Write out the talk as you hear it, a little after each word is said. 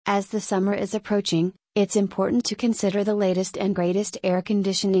As the summer is approaching, it's important to consider the latest and greatest air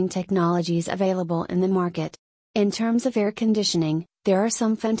conditioning technologies available in the market. In terms of air conditioning, there are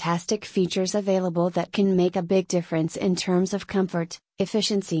some fantastic features available that can make a big difference in terms of comfort,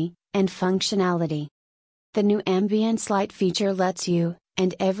 efficiency, and functionality. The new Ambience Light feature lets you,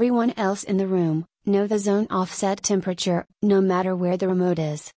 and everyone else in the room, know the zone offset temperature, no matter where the remote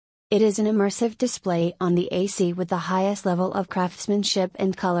is. It is an immersive display on the AC with the highest level of craftsmanship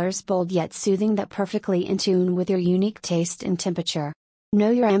and colors bold yet soothing that perfectly in tune with your unique taste and temperature.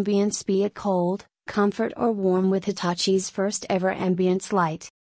 Know your ambience, be it cold, comfort or warm, with Hitachi's first ever Ambience Light.